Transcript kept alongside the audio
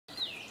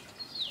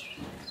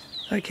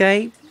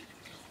Okay,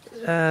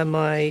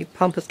 my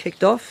pump has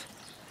kicked off,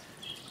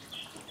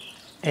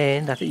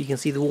 and I think you can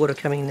see the water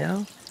coming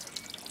now.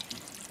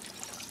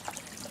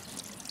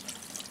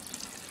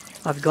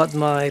 I've got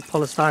my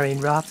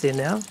polystyrene raft there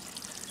now.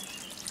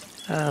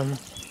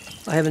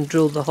 I haven't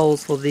drilled the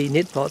holes for the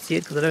net pots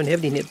yet because I don't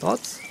have any net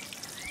pots,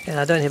 and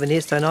I don't have an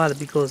air stone either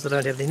because I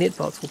don't have the net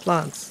pots for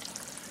plants.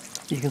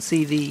 You can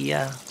see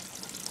the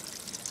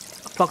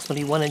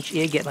approximately 1 inch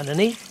air gap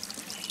underneath.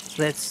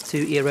 That's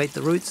to aerate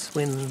the roots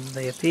when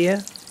they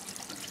appear.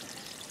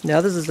 Now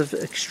this is an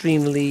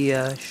extremely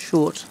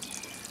short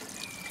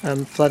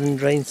flood and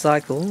drain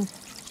cycle.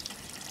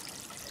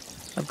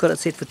 I've got it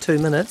set for 2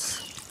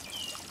 minutes,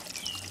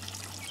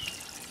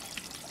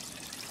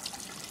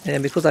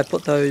 and because I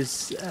put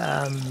those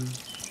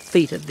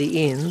feet at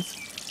the ends,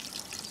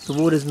 the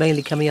water is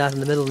mainly coming out in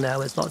the middle now.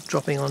 It's not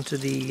dropping onto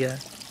the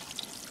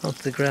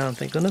ground,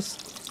 thank goodness.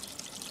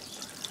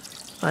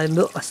 I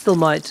still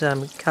might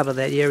cover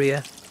that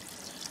area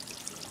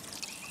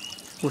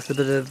with a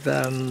bit of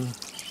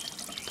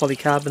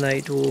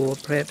polycarbonate or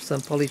perhaps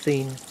some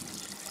polythene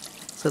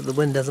so that the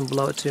wind doesn't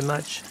blow it too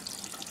much,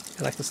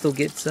 and I can still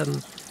get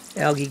some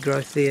algae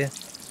growth there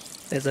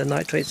as a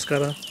nitrate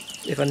scrubber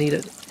if I need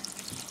it.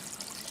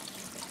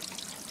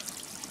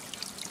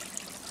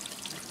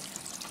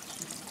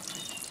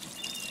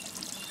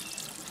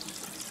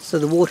 So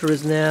the water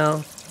is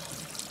now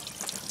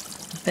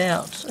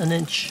about 1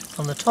 inch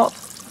from the top,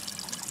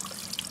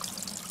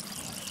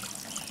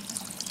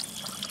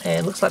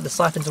 and looks like the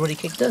siphon's already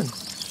kicked in.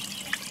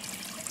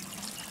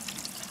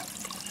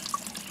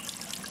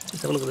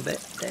 Let's have a look at that.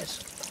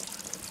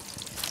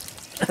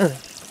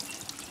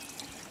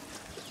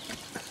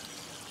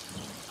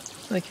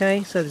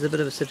 Okay, so there's a bit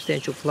of a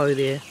substantial flow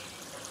there.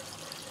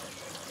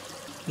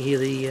 You hear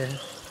the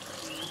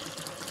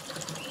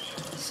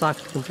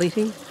siphon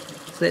completing.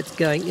 So that's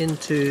going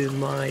into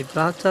my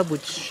bathtub,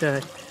 which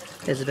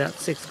has about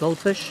 6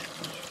 goldfish,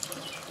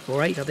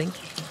 or 8 I think.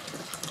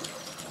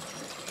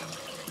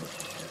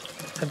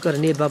 I've got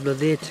an air bubbler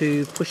there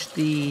to push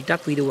the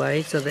duckweed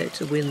away so that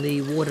when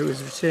the water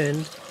is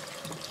returned,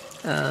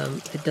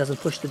 it doesn't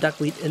push the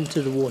duckweed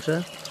into the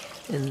water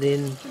and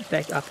then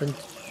back up and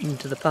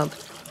into the pump.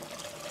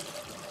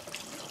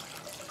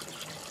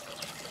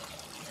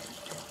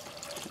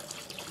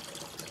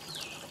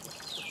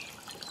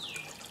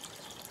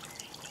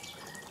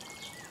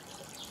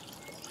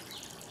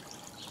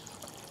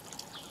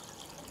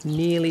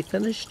 Nearly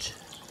finished.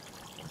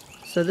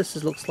 So this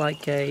looks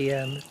like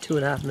a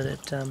 2.5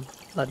 minute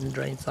flood and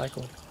drain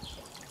cycle.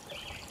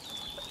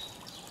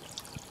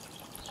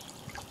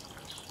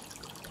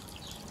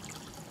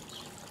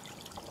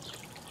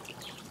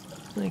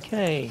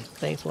 Okay,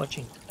 thanks for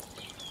watching.